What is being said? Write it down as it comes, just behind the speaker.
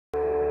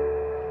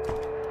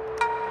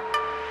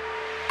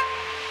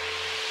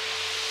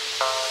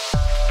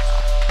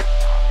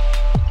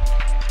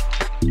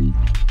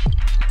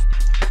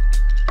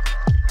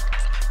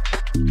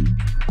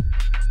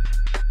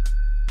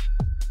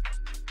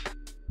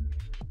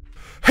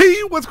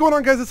Hey, what's going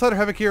on, guys? It's Cider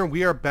Havoc here, and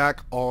we are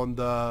back on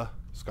the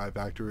Sky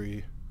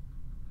Factory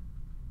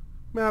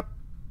map.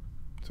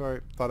 Sorry,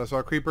 thought I saw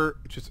a creeper.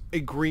 It's just a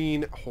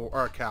green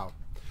or a cow.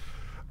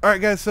 Alright,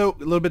 guys, so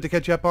a little bit to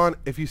catch you up on.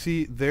 If you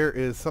see, there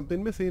is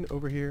something missing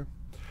over here.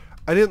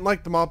 I didn't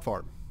like the mob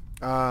farm.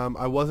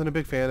 I wasn't a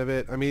big fan of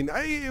it. I mean,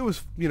 it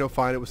was,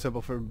 fine. It was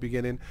simple from the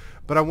beginning.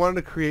 But I wanted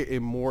to create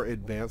a more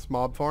advanced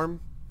mob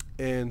farm.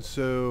 And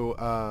so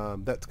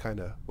that's kind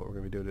of what we're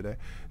going to be doing today.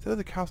 Is that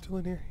other cow still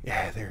in here?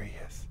 Yeah, there he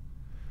is.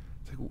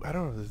 It's like, I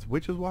don't know if this is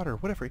witch's water or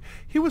whatever.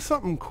 He was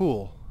something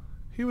cool.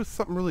 He was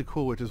something really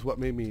cool, which is what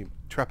made me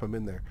trap him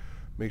in there.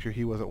 Make sure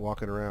he wasn't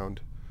walking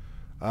around.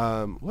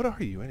 What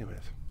are you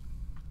anyways?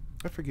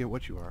 I forget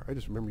what you are. I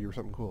just remember you were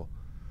something cool.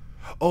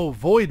 Oh,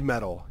 void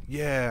metal.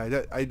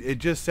 Yeah, it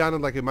just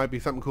sounded like it might be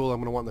something cool I'm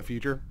going to want in the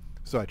future.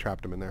 So I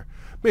trapped him in there.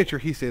 Made sure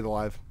he stayed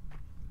alive.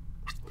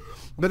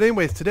 But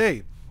anyways,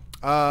 today,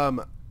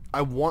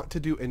 I want to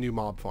do a new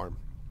mob farm.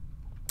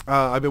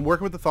 I've been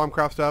working with the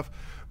Thaumcraft stuff,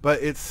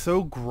 but it's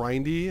so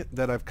grindy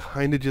that I've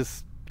kind of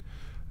just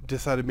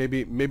decided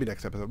maybe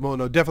next episode. Well,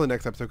 no, definitely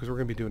next episode because we're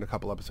going to be doing a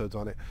couple episodes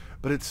on it.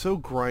 But it's so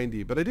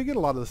grindy. But I did get a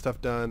lot of the stuff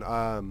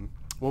done.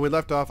 When we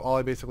left off, all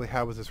I basically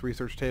had was this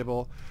research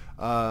table.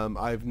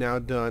 I've now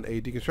done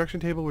a deconstruction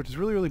table, which is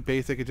really, really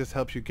basic. It just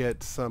helps you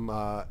get some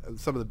of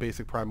the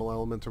basic primal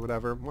elements or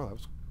whatever. Well, that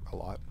was a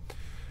lot.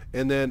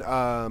 And then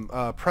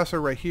presser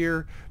right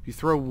here. If you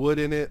throw wood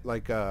in it,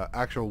 like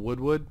actual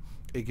wood,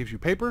 it gives you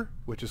paper,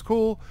 which is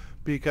cool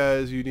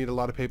because you need a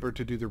lot of paper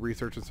to do the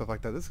research and stuff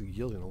like that. This is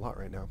yielding a lot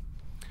right now.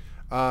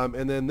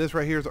 And then this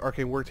right here is the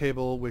arcane work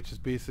table, which is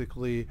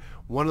basically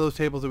one of those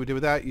tables that we did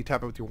with that. You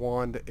tap it with your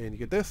wand and you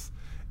get this.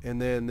 And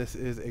then this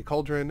is a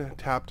cauldron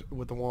tapped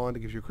with the wand.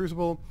 It gives you a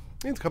crucible.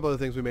 And it's a couple other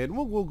things we made. And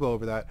we'll go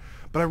over that.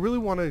 But I really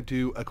want to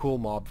do a cool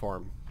mob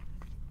farm.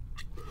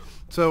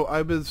 So I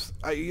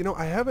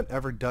haven't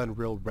ever done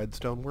real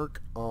redstone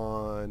work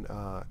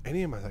on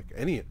any of my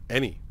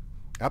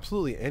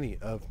absolutely any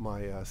of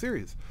my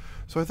series.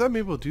 So I thought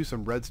maybe we'll do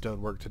some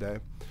redstone work today.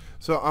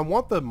 So I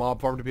want the mob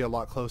farm to be a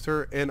lot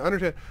closer, and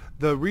understand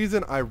the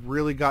reason I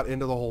really got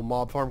into the whole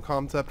mob farm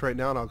concept right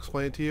now, and I'll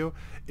explain it to you,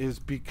 is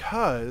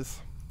because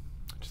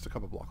just a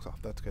couple blocks off.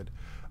 That's good.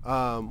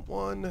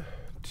 1,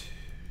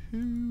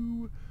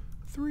 2,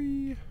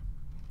 3.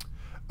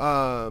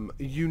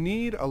 You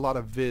need a lot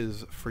of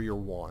viz for your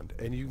wand,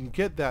 and you can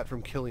get that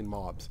from killing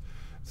mobs.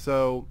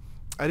 So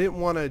I didn't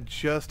want to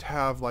just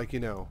have like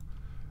a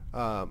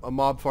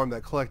mob farm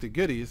that collected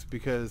goodies,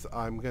 because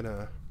I'm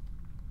gonna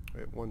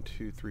wait, 1,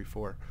 2, 3,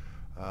 4,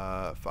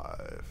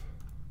 5.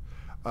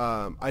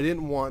 I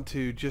didn't want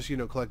to just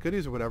collect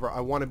goodies or whatever. I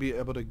want to be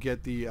able to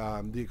get the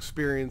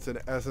experience and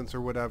essence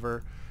or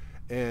whatever.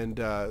 And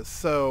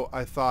so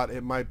I thought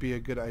it might be a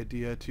good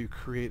idea to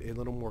create a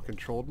little more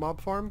controlled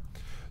mob farm.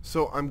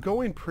 So I'm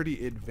going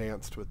pretty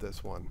advanced with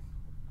this one.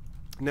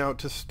 Now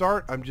to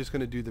start, I'm just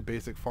going to do the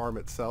basic farm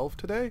itself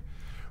today,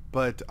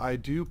 but I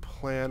do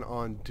plan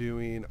on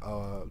doing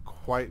a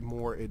quite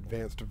more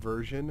advanced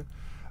version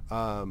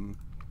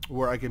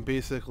where I can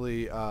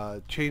basically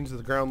change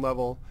the ground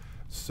level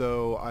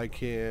so I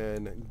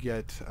can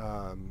get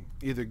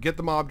either get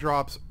the mob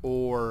drops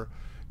or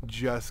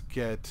just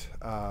get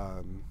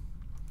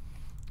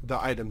the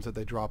items that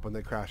they drop when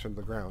they crash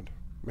into the ground.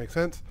 Make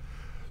sense?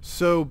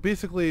 So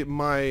basically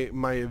my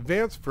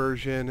advanced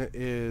version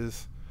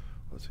is,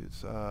 let's see,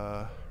 it's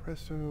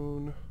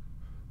redstone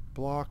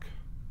block.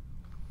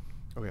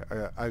 Okay,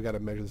 I got to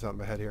measure this out in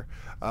my head here.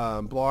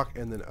 Block,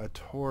 and then a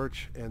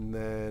torch, and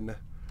then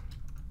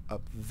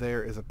up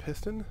there is a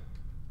piston,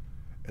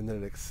 and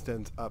then it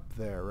extends up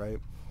there, right?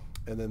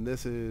 And then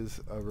this is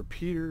a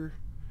repeater,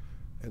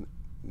 and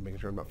making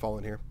sure I'm not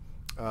falling here.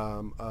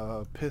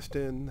 A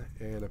piston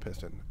and a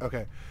piston.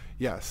 Okay,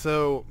 yeah,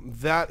 so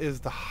that is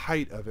the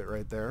height of it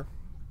right there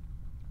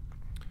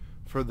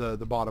for the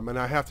bottom. And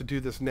I have to do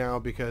this now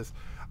because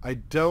I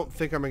don't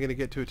think I'm going to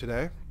get to it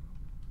today,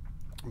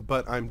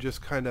 but I'm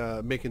just kind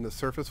of making the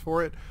surface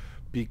for it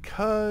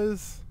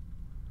because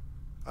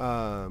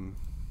well,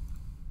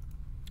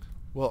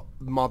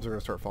 mobs are going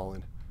to start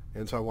falling,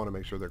 and so I want to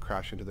make sure they're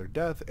crashing to their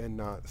death and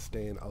not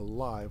staying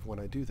alive when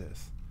I do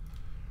this.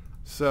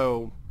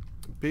 So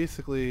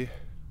basically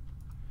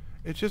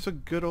it's just a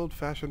good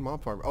old-fashioned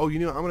mob farm. Oh,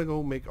 I'm going to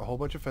go make a whole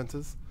bunch of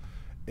fences,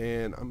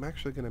 and I'm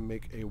actually going to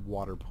make a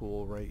water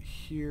pool right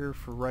here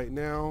for right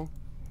now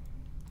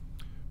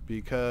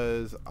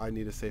because I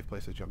need a safe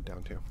place to jump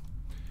down to.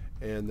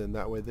 And then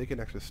that way they can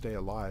actually stay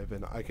alive,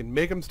 and I can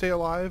make them stay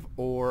alive,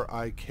 or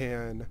I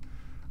can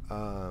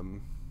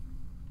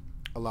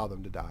allow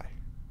them to die.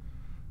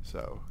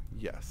 So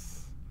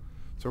yes,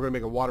 so we're gonna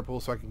make a water pool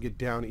so I can get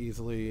down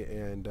easily.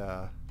 And do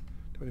I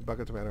have any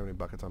buckets? I don't have any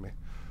buckets on me,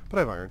 but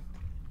I have iron.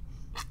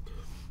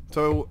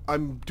 So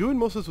I'm doing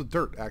most of this with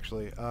dirt,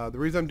 actually. The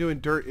reason I'm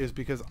doing dirt is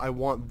because I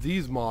want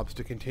these mobs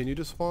to continue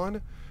to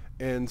spawn.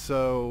 And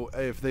so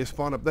if they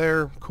spawn up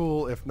there,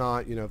 cool. If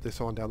not, if they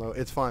spawn down low,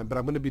 it's fine. But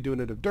I'm going to be doing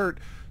it of dirt,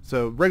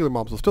 so regular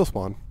mobs will still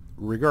spawn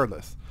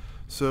regardless.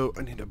 So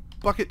I need a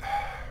bucket.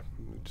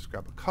 Just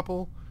grab a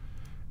couple.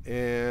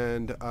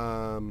 And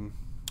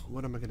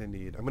what am I gonna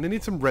need? I'm gonna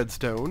need some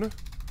redstone,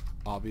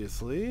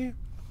 obviously,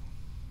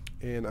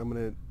 and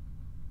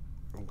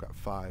I've got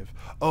 5.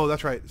 Oh,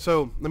 that's right.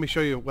 So let me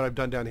show you what I've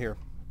done down here.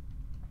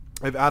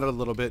 I've added a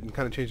little bit and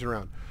kind of changed it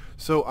around.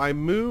 So I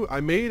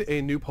made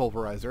a new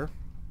pulverizer,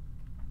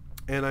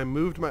 and I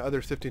moved my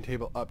other sifting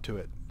table up to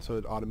it, so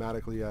it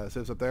automatically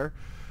sits up there.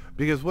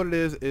 Because what it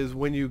is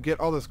when you get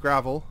all this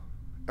gravel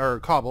or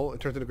cobble,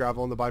 it turns into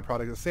gravel, and the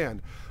byproduct is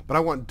sand. But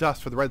I want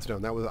dust for the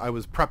redstone. I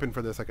was prepping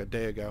for this like a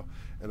day ago,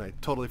 and I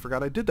totally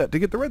forgot I did that to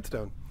get the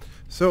redstone.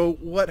 So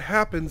what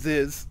happens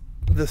is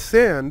the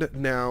sand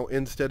now,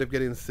 instead of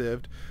getting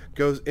sieved,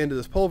 goes into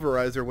this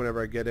pulverizer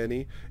whenever I get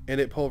any, and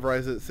it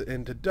pulverizes it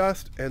into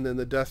dust, and then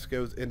the dust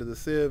goes into the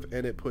sieve,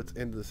 and it puts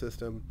into the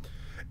system.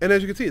 And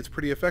as you can see, it's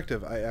pretty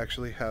effective. I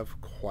actually have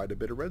quite a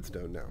bit of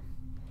redstone now.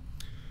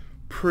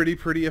 Pretty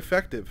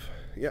effective.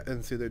 Yeah,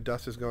 and see the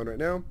dust is going right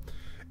now.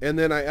 And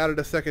then I added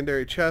a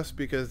secondary chest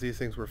because these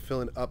things were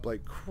filling up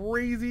like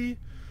crazy.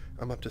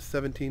 I'm up to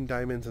 17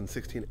 diamonds and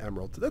 16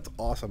 emeralds. That's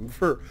awesome.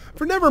 For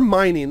never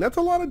mining, that's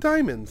a lot of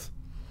diamonds.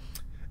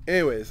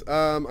 Anyways,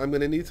 I'm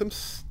going to need some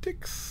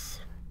sticks.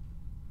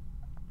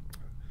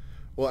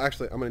 Well,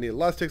 actually, I'm going to need a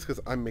lot of sticks because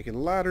I'm making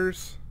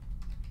ladders.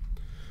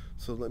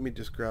 So let me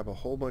just grab a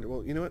whole bunch.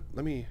 Well, you know what?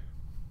 Let me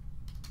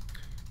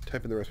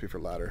type in the recipe for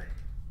ladder.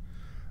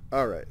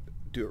 All right.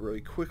 Do it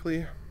really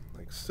quickly,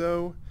 like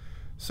so.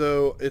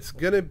 So it's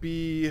going to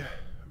be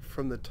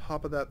from the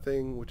top of that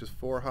thing, which is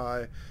 4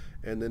 high,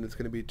 and then it's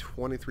going to be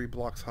 23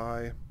 blocks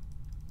high.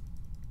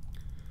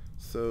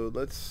 So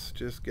let's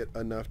just get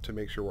enough to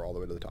make sure we're all the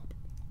way to the top.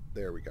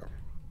 There we go.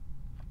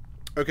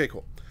 Okay,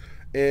 cool.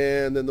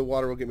 And then the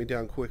water will get me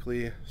down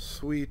quickly.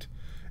 Sweet.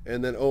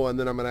 And then, oh, and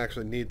then I'm going to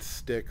actually need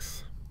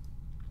sticks,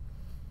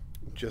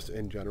 just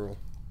in general.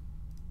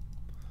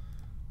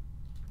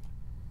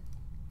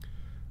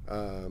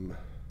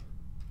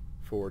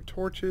 For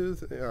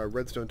torches,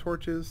 redstone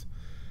torches,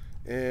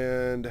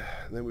 and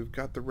then we've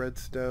got the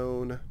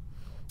redstone.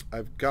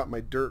 I've got my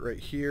dirt right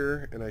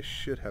here, and I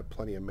should have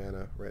plenty of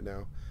mana right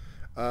now,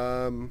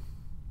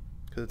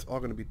 because it's all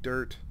going to be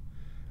dirt.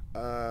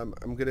 I'm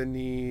going to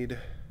need,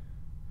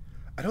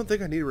 I don't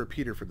think I need a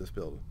repeater for this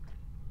build.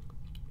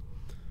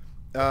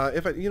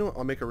 If I, you know what,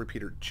 I'll make a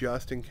repeater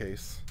just in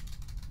case.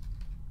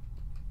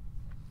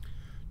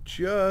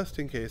 Just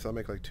in case, I'll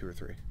make like 2 or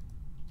 3.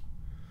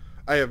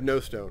 I have no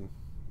stone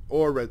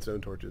or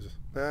redstone torches.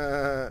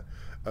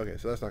 Okay,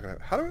 so that's not gonna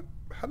happen.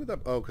 How did that?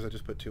 Oh, because I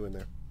just put 2 in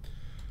there.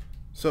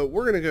 So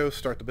we're gonna go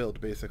start the build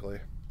basically,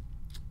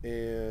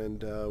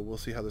 and we'll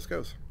see how this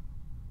goes.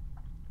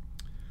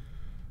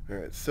 All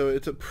right, so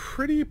it's a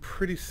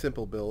pretty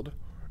simple build.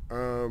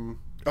 Oh,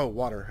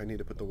 water. I need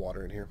to put the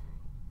water in here.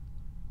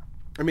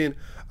 I mean,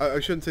 I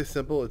shouldn't say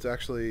simple. It's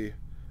actually,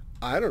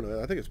 I don't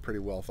know. I think it's pretty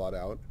well thought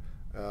out.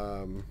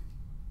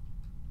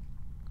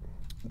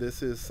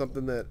 This is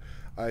something that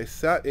I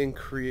sat in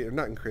creative,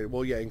 not in creative,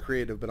 well, yeah, in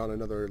creative, but on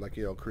another, like,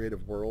 you know,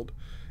 creative world,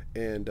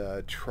 and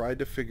tried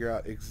to figure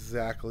out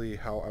exactly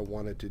how I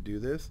wanted to do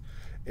this.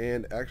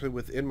 And actually,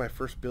 within my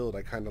first build,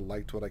 I kind of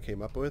liked what I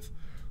came up with.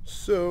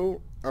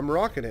 So I'm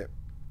rocking it.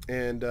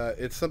 And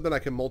it's something I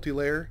can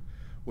multi-layer,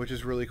 which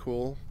is really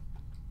cool.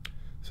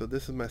 So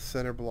this is my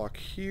center block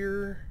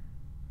here.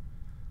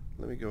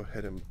 Let me go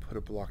ahead and put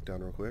a block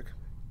down real quick.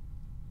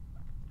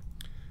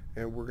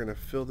 And we're going to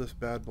fill this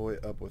bad boy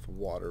up with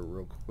water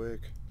real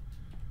quick.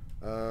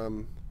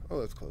 Oh,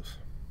 that's close.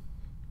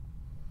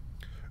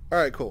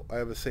 Alright, cool. I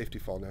have a safety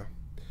fall now.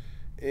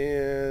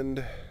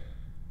 And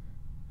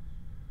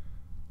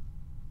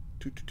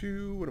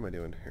what am I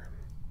doing here?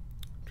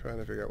 I'm trying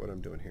to figure out what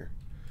I'm doing here.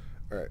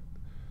 Alright.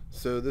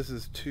 So this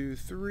is 2,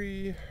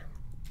 3.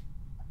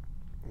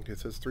 Okay,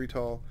 so it's 3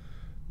 tall.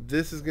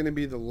 This is going to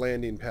be the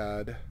landing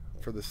pad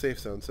for the safe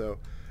zone. So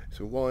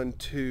 1,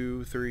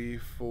 2, 3,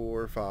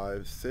 4,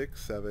 5,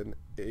 6, 7,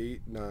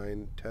 8,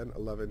 9, 10,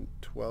 11,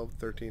 12,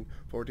 13,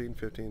 14,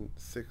 15,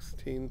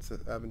 16,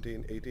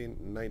 17, 18,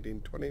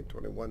 19, 20,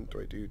 21,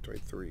 22,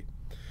 23.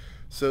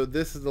 So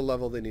this is the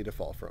level they need to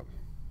fall from.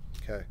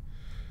 Okay.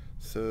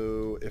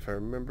 So if I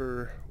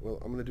remember, well,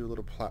 I'm going to do a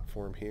little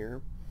platform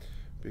here,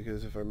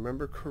 because if I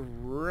remember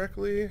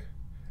correctly,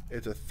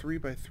 it's a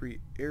 3x3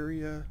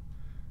 area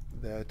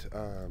that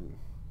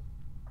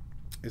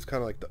is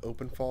kind of like the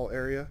open fall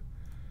area.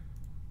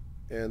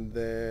 And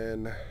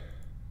then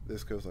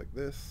this goes like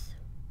this.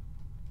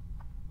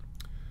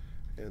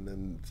 And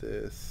then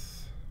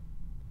this.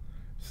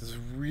 This is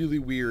really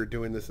weird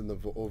doing this in the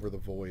over the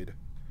void.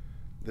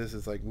 This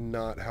is like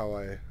not how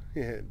I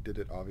did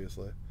it,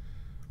 obviously.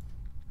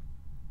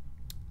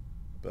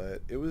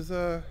 But it was,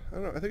 I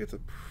don't know, I think it's a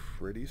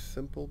pretty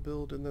simple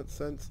build in that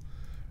sense.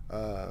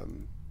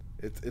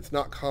 It's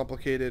not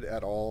complicated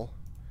at all.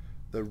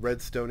 The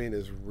redstoning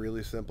is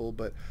really simple,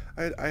 but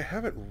I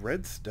haven't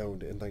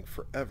redstoned in like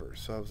forever,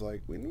 so I was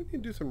like, we need to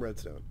do some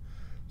redstone.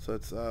 So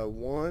it's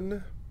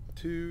 1,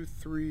 2,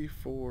 3,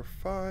 4,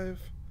 5,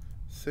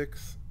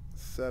 6,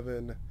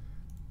 7,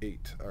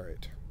 8. All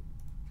right.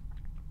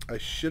 I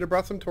should have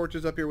brought some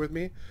torches up here with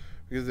me,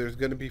 because there's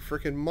going to be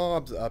freaking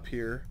mobs up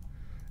here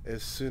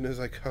as soon as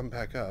I come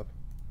back up.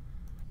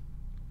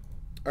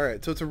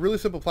 Alright, so it's a really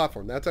simple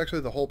platform. That's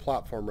actually the whole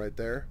platform right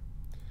there.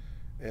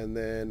 And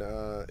then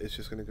it's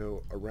just going to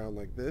go around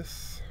like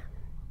this,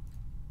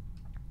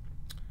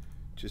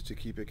 just to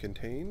keep it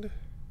contained.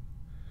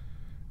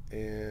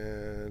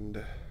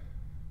 And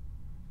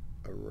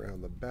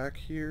around the back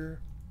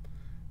here.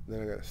 And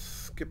then I got to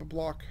skip a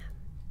block,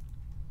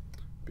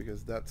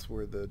 because that's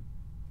where the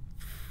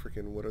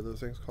freaking, what are those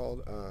things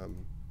called?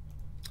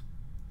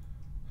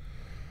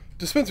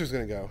 Dispenser's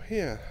going to go.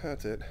 Yeah,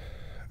 that's it.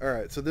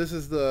 Alright, so this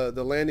is the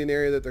landing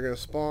area that they're going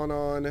to spawn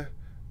on.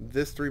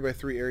 This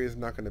 3x3 area is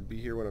not going to be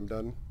here when I'm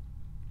done.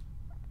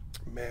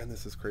 Man,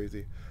 this is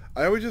crazy.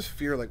 I always just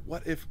fear, like,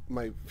 what if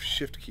my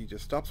shift key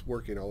just stops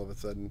working all of a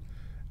sudden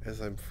as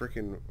I'm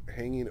freaking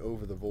hanging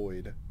over the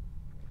void.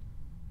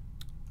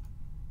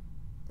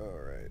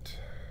 Alright.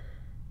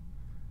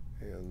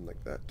 And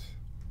like that.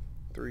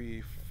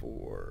 3,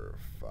 4,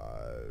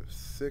 5,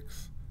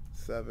 6,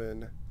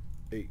 7,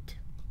 8.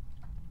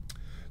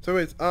 So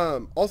anyways,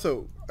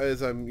 also,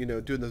 as I'm,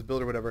 doing this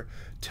build or whatever,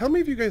 tell me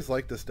if you guys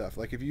like this stuff.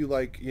 Like, if you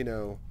like,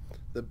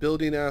 the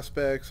building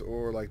aspects,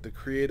 or like the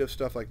creative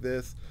stuff like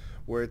this,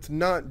 where it's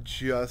not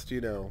just,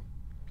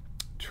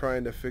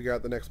 trying to figure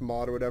out the next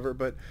mod or whatever,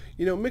 but,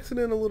 mixing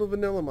in a little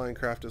vanilla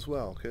Minecraft as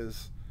well,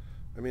 because,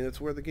 I mean, it's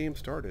where the game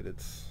started.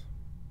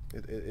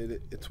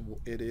 It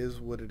is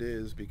what it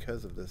is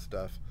because of this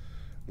stuff.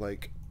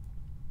 Like,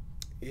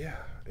 yeah,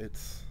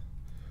 these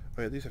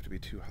have to be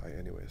too high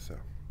anyway, so.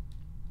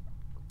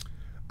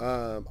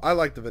 I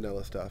like the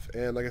vanilla stuff,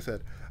 and like I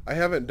said, I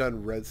haven't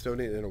done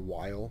redstoning in a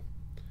while,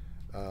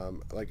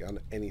 like on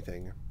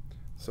anything,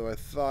 so I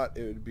thought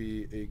it would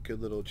be a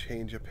good little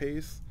change of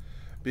pace,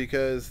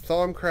 because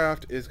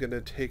Thaumcraft is going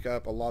to take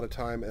up a lot of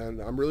time, and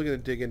I'm really going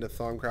to dig into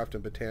Thaumcraft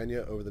and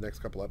Botania over the next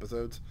couple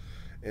episodes,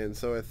 and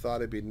so I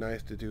thought it'd be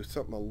nice to do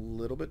something a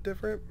little bit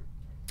different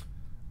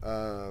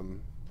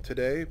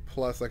today.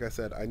 Plus, like I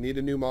said, I need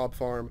a new mob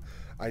farm.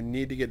 I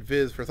need to get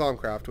Viz for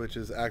Thaumcraft, which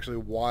is actually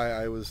why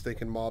I was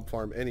thinking mob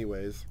farm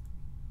anyways.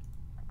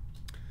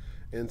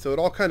 And so it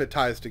all kind of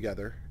ties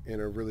together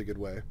in a really good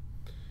way.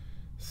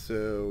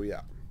 So,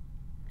 yeah.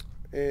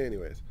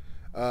 Anyways.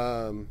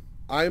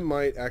 I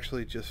might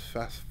actually just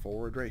fast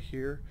forward right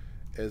here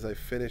as I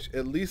finish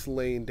at least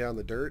laying down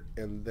the dirt,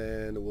 and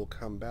then we'll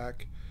come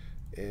back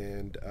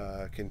and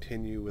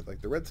continue with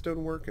like the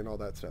redstone work and all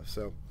that stuff.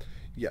 So,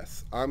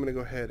 yes, I'm going to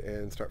go ahead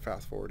and start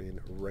fast forwarding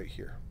right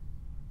here.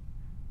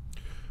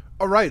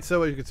 Alright,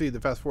 so as you can see, the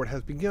fast forward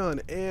has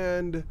begun,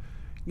 and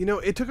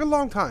it took a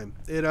long time.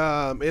 It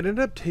ended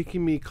up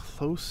taking me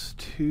close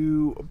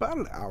to about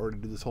an hour to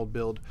do this whole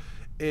build,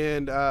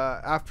 and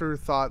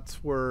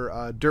afterthoughts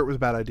were dirt was a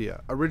bad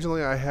idea.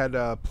 Originally, I had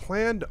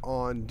planned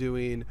on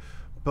doing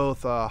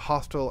both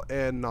hostile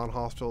and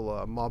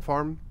non-hostile mob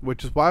farm,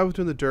 which is why I was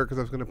doing the dirt, because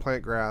I was going to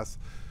plant grass.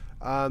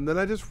 Then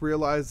I just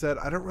realized that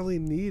I don't really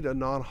need a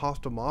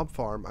non-hostile mob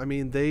farm. I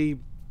mean, they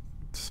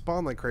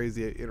spawn like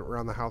crazy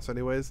around the house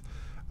anyways.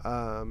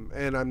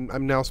 And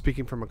I'm now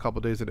speaking from a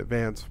couple days in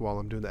advance while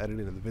I'm doing the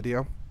editing of the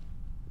video.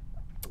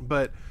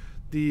 But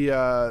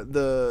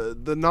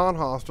the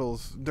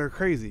non-hostiles, they're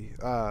crazy.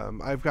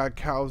 I've got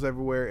cows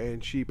everywhere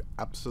and sheep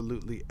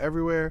absolutely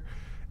everywhere,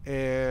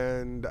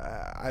 and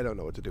I don't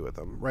know what to do with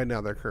them. Right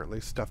now they're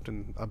currently stuffed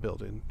in a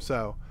building.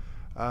 So,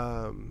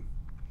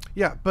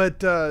 yeah,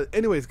 but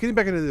anyways, getting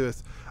back into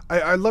this,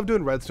 I love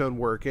doing redstone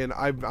work, and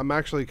I'm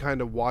actually kind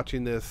of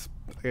watching this,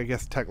 I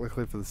guess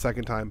technically for the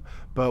second time,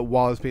 but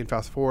while it's being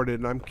fast forwarded,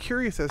 and I'm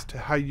curious as to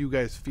how you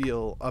guys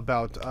feel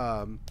about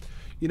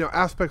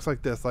aspects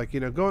like this, like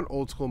going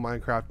old school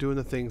Minecraft, doing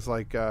the things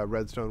like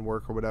redstone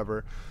work or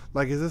whatever.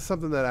 Like, is this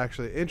something that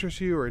actually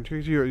interests you, or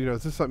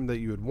is this something that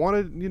you would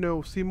want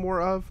to see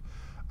more of?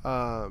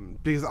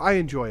 Because I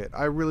enjoy it.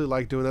 I really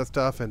like doing that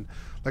stuff, and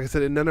like I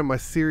said, in none of my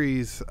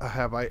series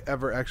have I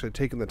ever actually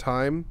taken the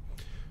time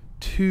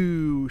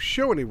to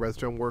show any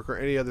redstone work or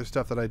any other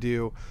stuff that I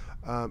do,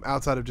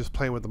 outside of just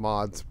playing with the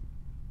mods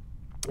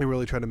and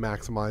really trying to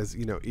maximize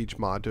each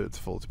mod to its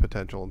fullest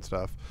potential and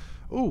stuff.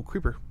 Oh,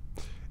 creeper.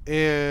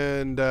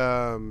 And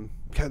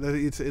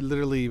it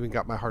literally even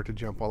got my heart to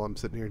jump while I'm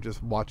sitting here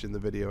just watching the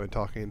video and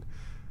talking.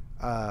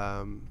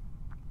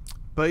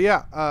 But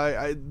yeah,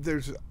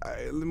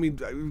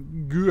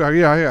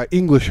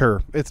 English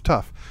her. It's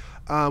tough.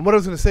 What I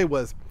was going to say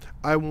was,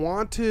 I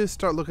want to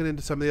start looking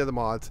into some of the other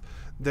mods.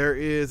 There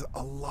is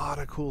a lot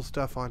of cool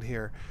stuff on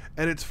here,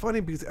 and it's funny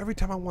because every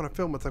time I want to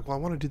film, it's like, well, I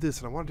want to do this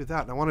and I want to do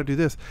that and I want to do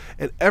this,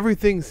 and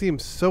everything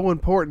seems so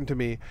important to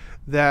me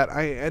that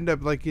I end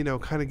up like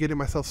kind of getting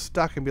myself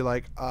stuck and be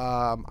like,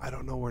 I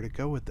don't know where to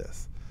go with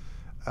this.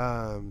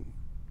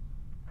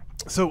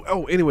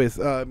 Anyways,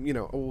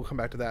 we'll come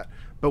back to that.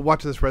 But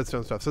watch this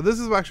redstone stuff. So this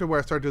is actually where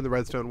I started doing the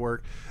redstone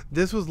work.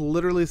 This was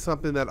literally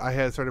something that I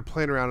had started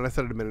playing around, and I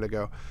said it a minute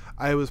ago.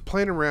 I was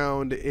playing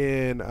around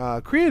in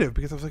creative,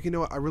 because I was like,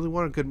 what, I really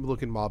want a good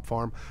looking mob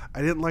farm.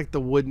 I didn't like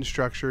the wooden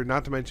structure,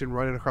 not to mention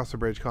running across the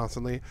bridge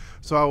constantly.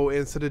 So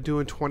instead of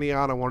doing 20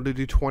 out, I wanted to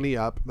do 20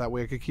 up. That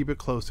way I could keep it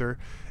closer.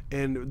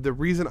 And the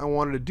reason I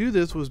wanted to do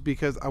this was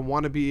because I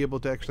want to be able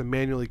to actually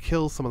manually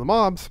kill some of the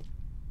mobs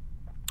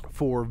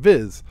for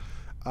Viz,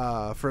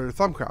 for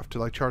Thaumcraft, to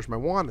like charge my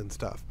wand and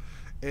stuff.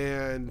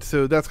 And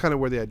so that's kind of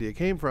where the idea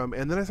came from.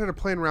 And then I started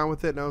playing around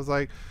with it, and I was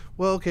like,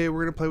 well, okay,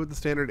 we're going to play with the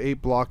standard 8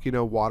 block, you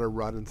know, water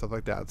run and stuff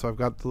like that. So I've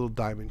got the little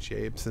diamond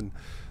shapes. And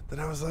then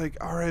I was like,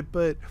 all right,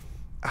 but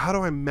how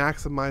do I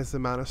maximize the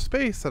amount of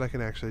space that I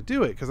can actually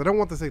do it? Because I don't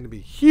want this thing to be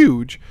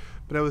huge,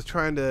 but I was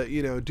trying to,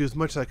 you know, do as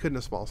much as I could in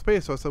a small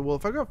space. So I said, well,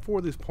 if I got 4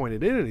 of these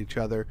pointed in at each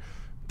other,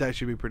 that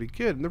should be pretty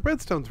good. And the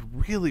redstone's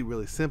really,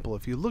 really simple.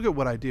 If you look at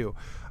what I do,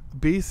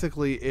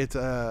 basically it's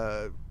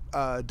a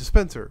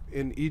dispenser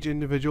in each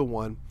individual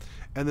one,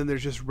 and then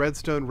there's just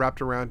redstone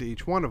wrapped around to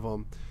each one of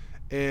them.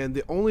 And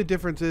the only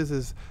difference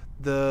is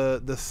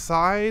the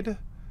side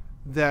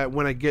that,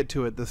 when I get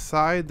to it, the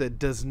side that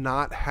does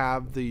not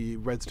have the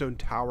redstone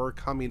tower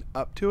coming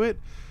up to it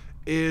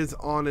is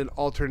on an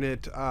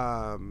alternate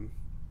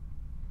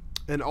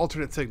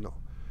signal.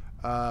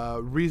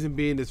 Reason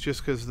being is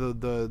just because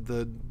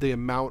the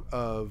amount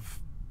of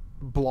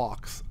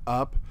blocks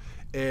up,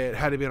 it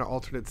had to be on an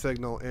alternate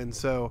signal. And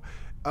so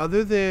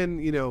other than,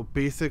 you know,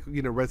 basic,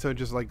 you know, redstone,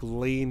 just like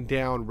laying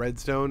down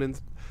redstone,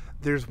 and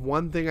there's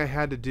one thing I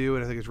had to do,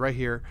 and I think it's right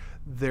here.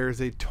 There's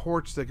a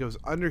torch that goes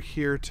under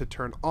here to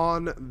turn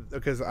on,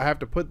 because I have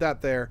to put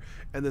that there,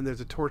 and then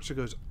there's a torch that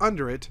goes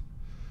under it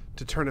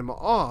to turn them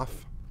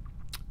off.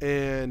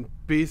 And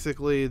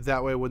basically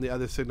that way, when the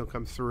other signal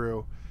comes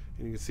through,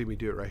 and you can see me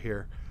do it right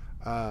here.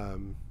 I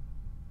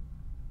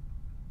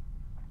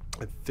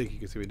think you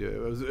can see me do it.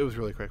 It was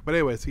really quick. But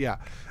anyways, yeah,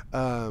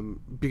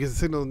 because the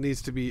signal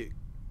needs to be,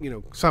 you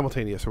know,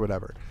 simultaneous or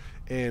whatever.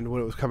 And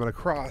when it was coming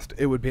across,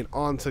 it would be an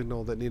on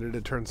signal that needed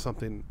to turn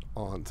something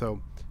on.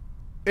 So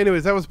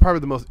anyways, that was probably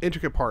the most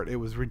intricate part. It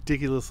was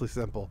ridiculously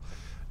simple.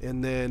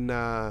 And then in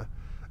a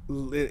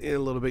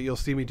little bit, you'll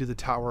see me do the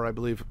tower, I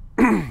believe,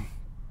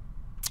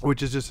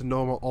 which is just a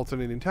normal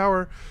alternating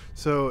tower.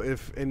 So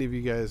if any of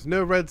you guys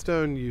know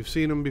redstone, you've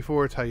seen them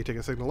before. It's how you take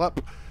a signal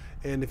up.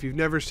 And if you've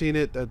never seen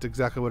it, that's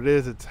exactly what it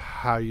is. It's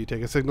how you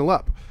take a signal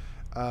up.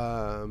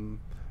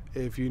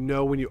 If you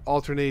know, when you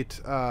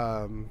alternate,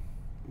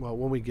 well,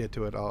 when we get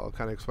to it, I'll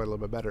kind of explain a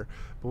little bit better.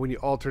 But when you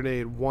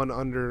alternate one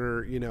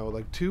under, you know,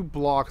 like 2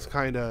 blocks,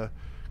 kind of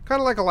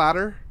like a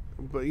ladder,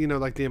 but, you know,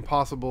 like the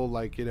impossible,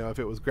 like, you know, if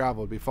it was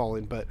gravel, it'd be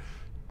falling. But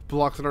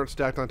blocks that aren't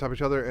stacked on top of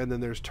each other, and then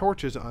there's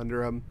torches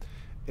under them.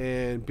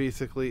 And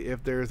basically,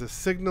 if there's a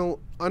signal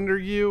under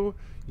you,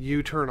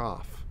 you turn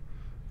off.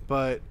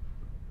 But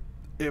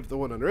if the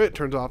one under it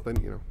turns off,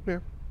 then, you know, yeah,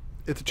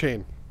 it's a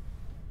chain.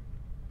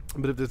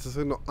 But if there's a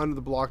signal under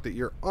the block that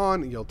you're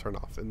on, you'll turn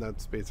off, and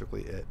that's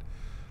basically it.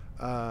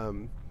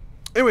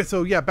 Anyway,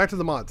 so yeah, back to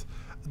the mods.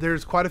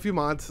 There's quite a few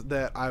mods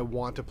that I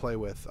want to play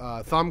with.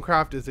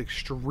 Thaumcraft is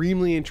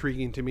extremely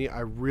intriguing to me. I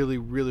really,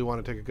 really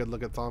want to take a good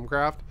look at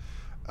Thaumcraft.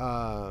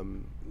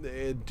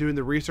 Doing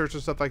the research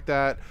and stuff like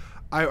that.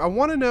 I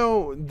want to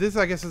know, this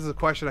I guess is a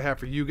question I have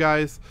for you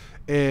guys,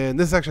 and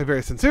this is actually a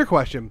very sincere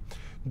question.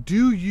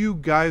 Do you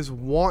guys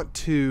want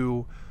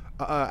to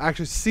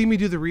actually see me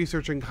do the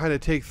research and kind of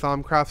take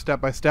Thaumcraft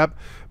step by step?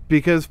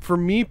 Because for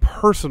me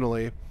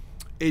personally,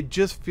 it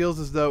just feels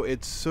as though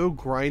it's so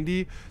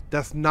grindy,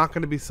 that's not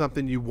going to be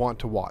something you want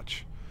to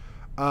watch.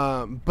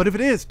 But if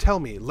it is, tell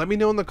me. Let me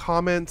know in the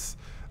comments.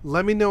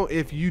 Let me know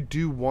if you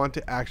do want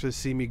to actually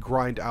see me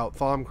grind out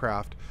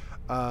Thaumcraft.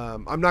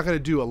 I'm not going to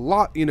do a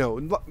lot, you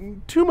know,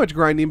 too much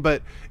grinding,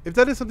 but if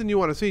that is something you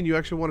want to see and you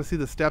actually want to see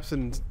the steps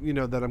and, you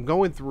know, that I'm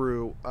going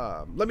through,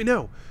 let me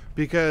know,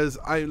 because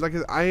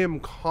I am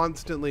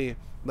constantly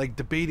like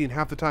debating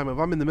half the time. If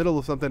I'm in the middle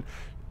of something,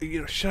 you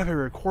know, should I be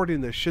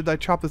recording this? Should I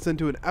chop this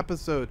into an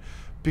episode?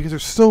 Because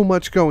there's so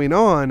much going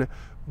on,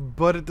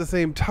 but at the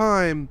same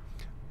time,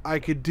 I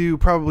could do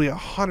probably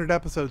 100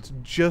 episodes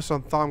just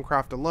on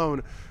Thaumcraft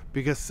alone,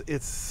 because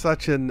it's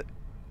such an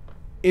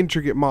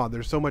intricate mod.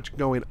 There's so much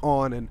going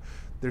on, and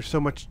there's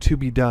so much to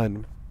be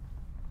done.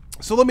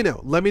 So let me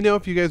know. Let me know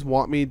if you guys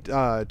want me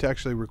to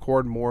actually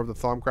record more of the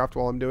Thaumcraft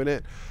while I'm doing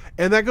it.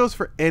 And that goes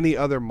for any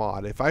other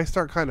mod. If I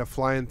start kind of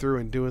flying through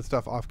and doing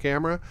stuff off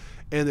camera,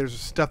 and there's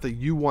stuff that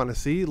you want to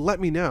see,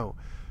 let me know.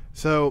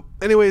 So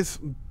anyways,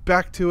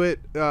 back to it.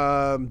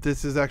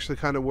 This is actually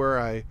kind of where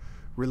I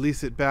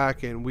release it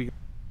back, and we...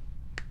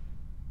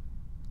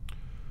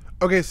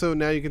 Okay, so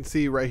now you can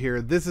see right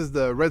here, this is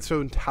the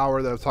redstone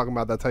tower that I was talking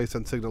about. That's how you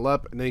send signal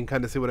up, and then you can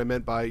kind of see what I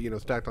meant by, you know,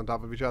 stacked on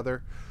top of each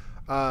other.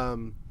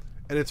 And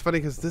it's funny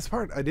because this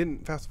part I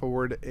didn't fast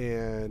forward,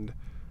 and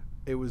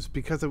it was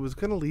because I was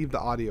going to leave the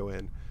audio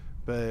in,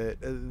 but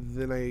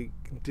then I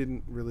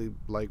didn't really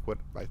like what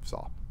I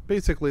saw.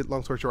 Basically,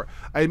 long story short,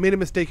 I made a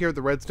mistake here with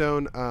the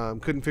redstone.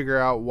 Couldn't figure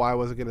out why I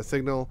wasn't getting a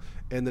signal.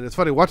 And then it's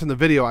funny, watching the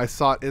video, I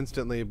saw it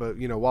instantly, but,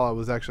 you know, while I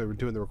was actually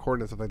doing the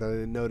recording and stuff like that, I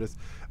didn't notice.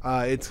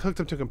 It's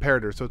hooked up to a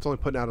comparator, so it's only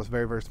putting out a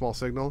very, very small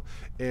signal.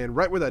 And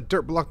right where that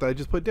dirt block that I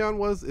just put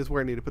down is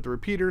where I need to put the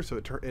repeater, so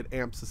it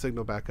amps the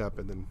signal back up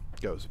and then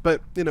goes.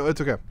 But, you know, it's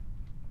okay.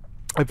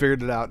 I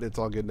figured it out, and it's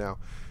all good now.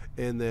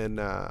 And then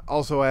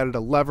also I added a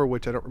lever,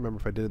 which I don't remember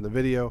if I did in the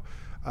video.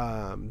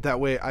 That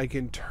way I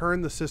can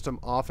turn the system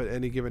off at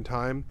any given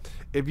time.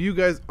 If you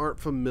guys aren't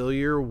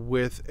familiar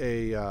with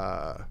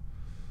a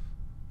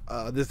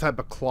this type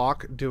of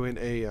clock, doing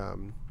a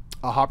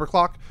hopper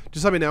clock,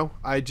 just let me know.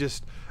 I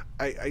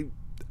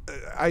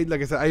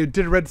like I said, I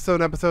did a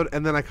redstone episode,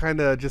 and then I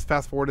kind of just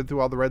fast forwarded through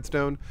all the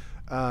redstone.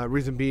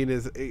 Reason being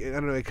is, I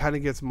don't know, it kind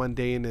of gets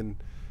mundane and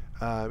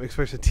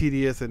especially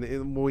tedious,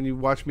 and when you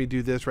watch me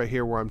do this right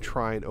here where I'm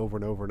trying over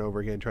and over and over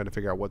again trying to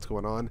figure out what's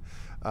going on,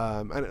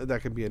 that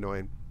can be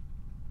annoying.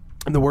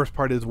 And the worst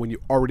part is when you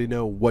already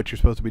know what you're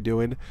supposed to be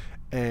doing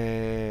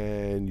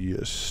and you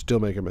still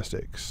making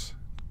mistakes.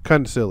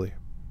 Kind of silly.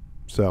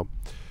 So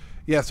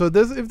yeah, so if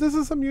this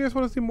is something you guys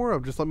want to see more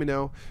of, just let me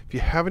know. If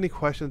you have any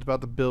questions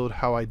about the build,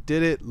 how I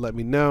did it, let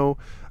me know.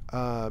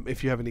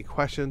 If you have any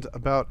questions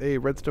about a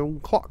redstone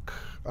clock,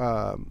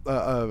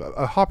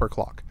 a hopper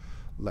clock,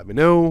 let me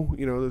know.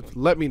 You know,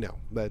 let me know.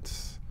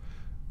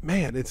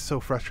 Man, it's so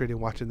frustrating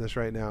watching this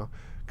right now,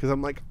 because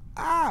I'm like,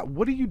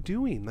 what are you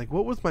doing? Like,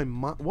 what was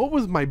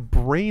my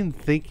brain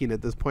thinking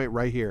at this point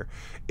right here?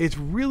 It's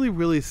really,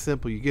 really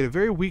simple. You get a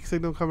very weak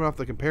signal coming off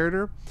the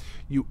comparator.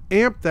 You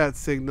amp that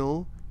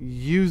signal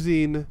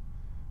using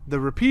the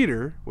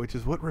repeater, which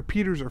is what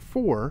repeaters are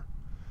for.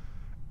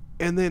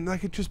 And then I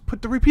could just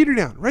put the repeater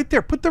down right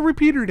there. Put the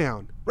repeater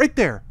down right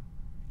there.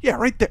 Yeah,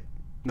 right there.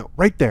 No,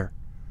 right there.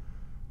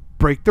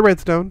 Break the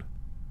redstone.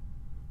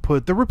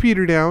 Put the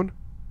repeater down.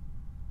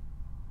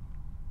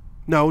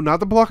 No, not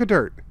the block of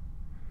dirt.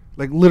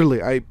 Like,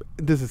 literally,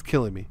 this is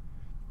killing me.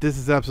 This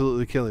is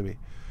absolutely killing me.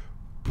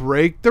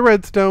 Break the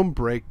redstone.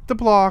 Break the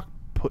block.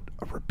 Put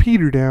a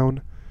repeater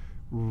down.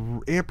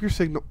 Amp your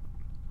signal.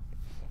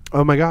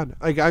 Oh my god.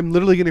 Like, I'm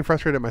literally getting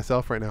frustrated at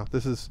myself right now.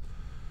 This is...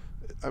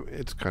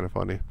 it's kind of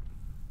funny.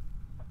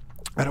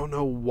 I don't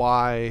know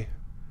why.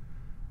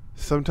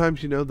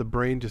 Sometimes, you know, the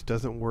brain just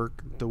doesn't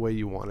work the way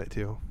you want it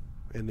to.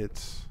 And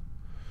it's...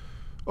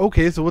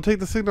 okay, so we'll take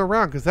the signal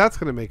around, because that's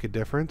going to make a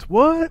difference.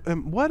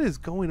 What is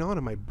going on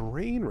in my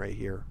brain right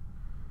here?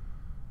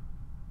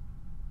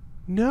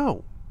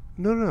 No.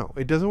 No.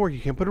 It doesn't work. You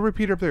can't put a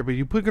repeater up there, but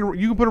you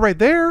can put it right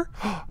there.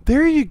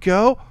 There you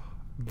go.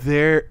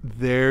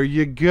 There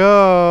you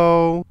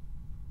go.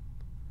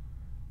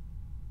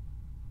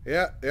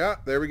 Yeah,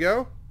 there we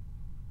go.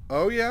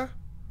 Oh yeah.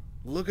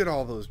 Look at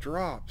all those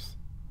drops.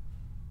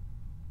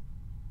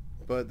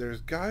 But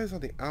there's guys on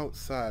the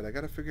outside. I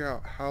got to figure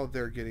out how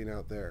they're getting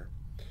out there.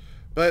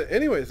 But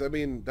anyways, I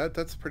mean,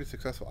 that's pretty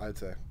successful, I'd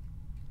say.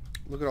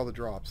 Look at all the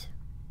drops.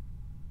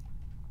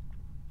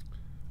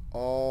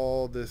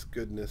 All this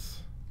goodness.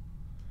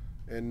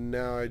 And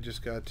now I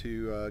just got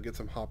to get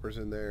some hoppers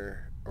in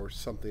there or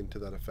something to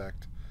that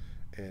effect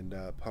and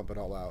pump it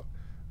all out.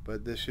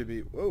 But this should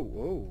be...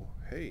 whoa.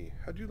 Hey,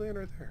 how'd you land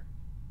right there?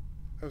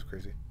 That was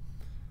crazy.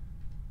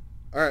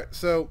 Alright,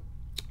 so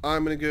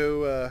I'm going to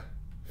go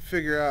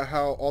figure out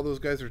how all those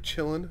guys are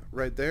chilling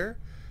right there.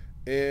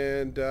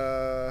 And...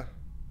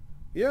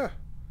 yeah,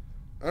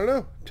 I don't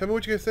know. Tell me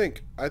what you guys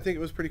think. I think it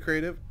was pretty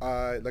creative.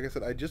 Like I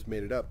said, I just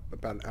made it up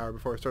about an hour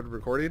before I started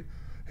recording.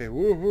 Hey,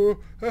 woo,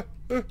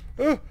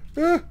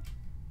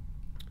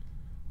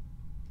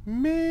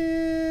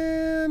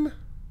 man.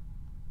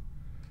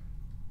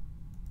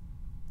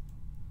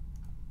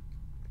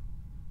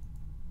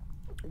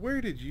 Where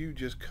did you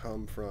just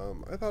come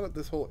from? I thought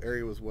this whole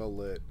area was well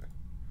lit.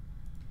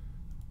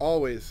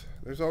 Always.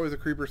 There's always a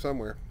creeper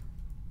somewhere.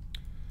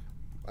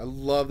 I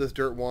love this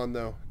dirt wand,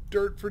 though.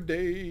 Dirt for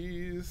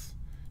days.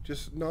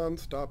 Just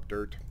non-stop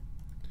dirt.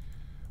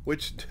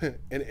 Which,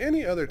 in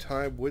any other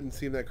time, wouldn't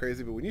seem that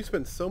crazy, but when you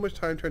spend so much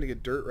time trying to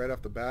get dirt right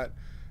off the bat,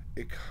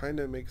 it kind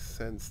of makes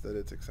sense that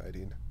it's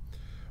exciting.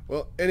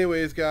 Well,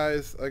 anyways,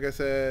 guys, like I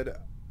said,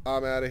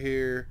 I'm out of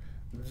here.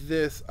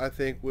 This, I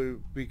think,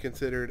 would be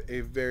considered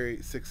a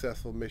very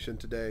successful mission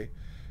today.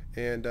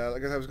 And, like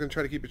I said, I was going to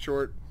try to keep it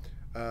short,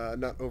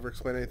 not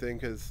over-explain anything,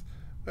 because,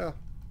 well...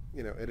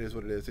 you know, it is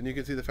what it is. And you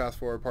can see the fast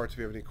forward parts if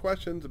you have any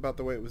questions about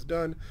the way it was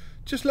done.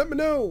 Just let me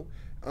know.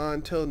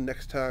 Until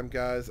next time,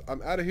 guys,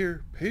 I'm out of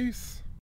here. Peace.